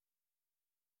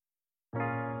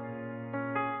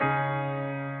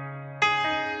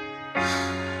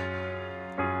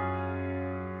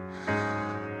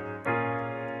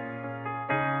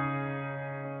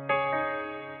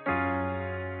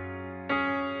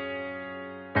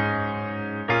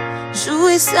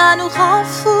Jouer ça nous rend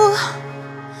fous.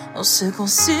 On se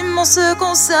consume, on se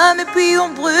consomme et puis on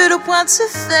brûle au point de se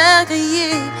faire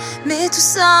griller. Mais tout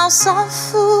ça on s'en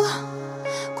fout.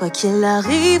 Quoi qu'il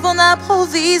arrive on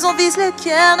improvise, on vise le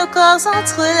cœur, nos corps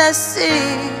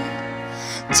entrelacés.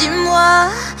 Dis-moi,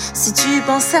 si tu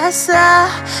penses à ça,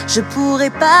 je pourrais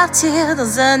partir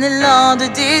dans un élan de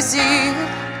désir.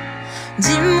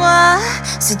 Dis-moi,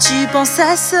 si tu penses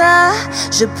à ça,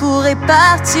 je pourrais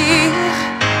partir.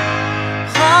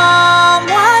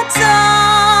 Prends-moi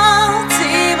dans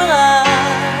tes bras,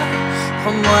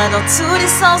 prends-moi dans tous les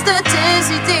sens de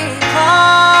tes idées.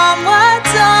 Prends-moi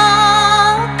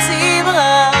dans tes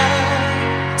bras,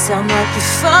 serre-moi plus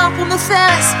fort pour nous faire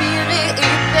respirer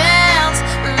et bounce.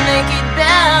 Make it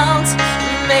bounce,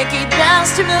 make it bounce.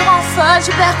 Tu me rends folle,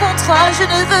 je perds contrôle, je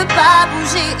ne veux pas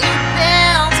bouger et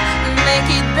bounce. Make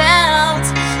it bounce,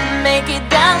 make it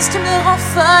bounce. Tu me rends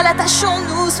folle,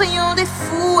 attachons-nous, soyons des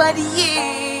fous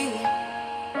alliés.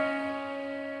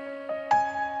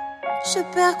 Je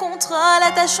perds contrôle,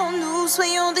 attachons-nous,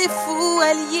 soyons des fous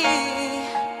alliés.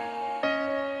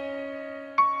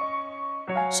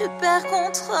 Je perds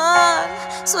contrôle,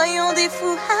 soyons des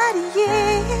fous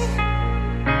alliés.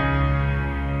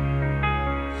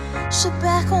 Je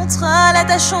perds contrôle,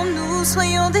 attachons-nous,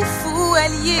 soyons des fous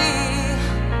alliés.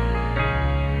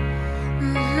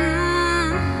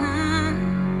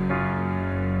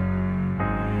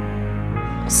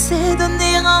 On s'est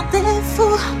donné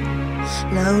rendez-vous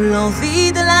là où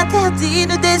l'envie de l'interdit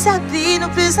nous déshabille nos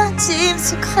plus intimes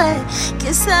secrets.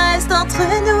 Que ça reste entre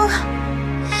nous.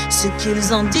 Ce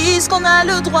qu'ils en disent qu'on a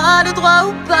le droit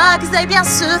ou pas, qu'ils aillent bien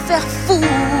se faire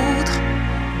foutre.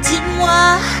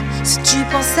 Dis-moi, si tu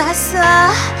penses à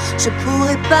ça, je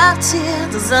pourrais partir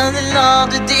dans un élan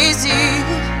de désir.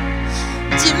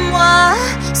 Dis-moi,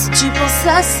 si tu penses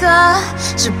à ça,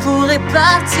 je pourrais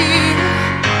partir.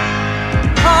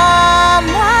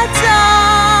 Prends-moi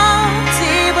dans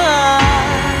tes bras,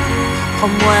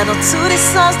 prends-moi dans tous les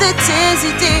sens de tes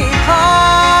idées.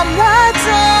 Prends-moi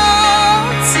dans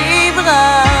tes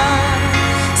bras,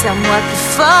 serre-moi plus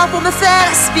fort pour me faire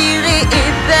respirer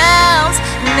et bounce.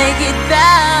 Make it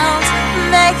bounce,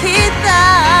 make it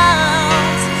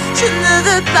bounce. Je ne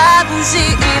veux pas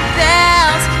bouger et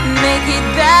bounce. Make it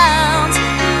bounce,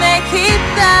 make it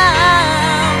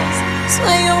bounce.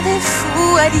 Soyons des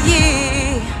fous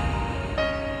alliés.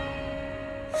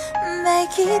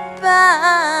 Make it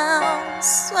bounce,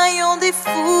 soyons des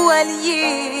fous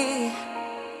alliés.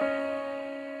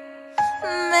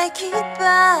 Make it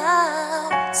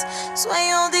bounce,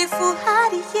 soyons des fous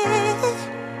alliés.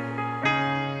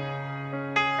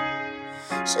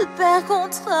 Je perds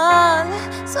contrôle,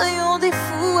 soyons des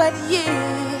fous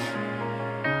alliés.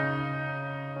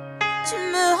 Tu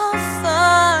me rends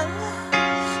folle,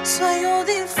 soyons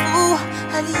des fous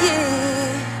alliés.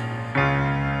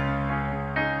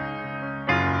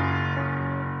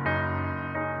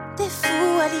 Des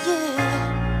fous alliés.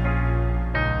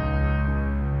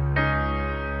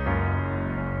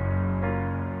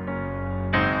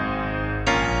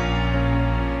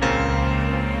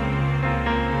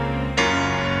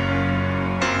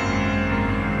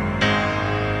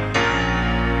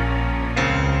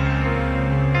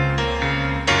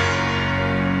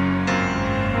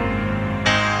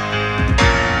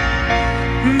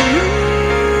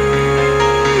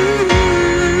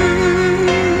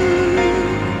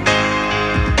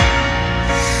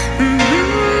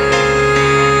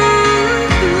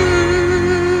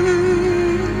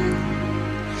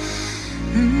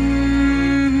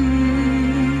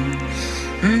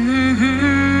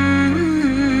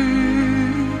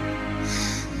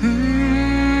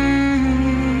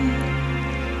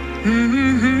 Mm-hmm.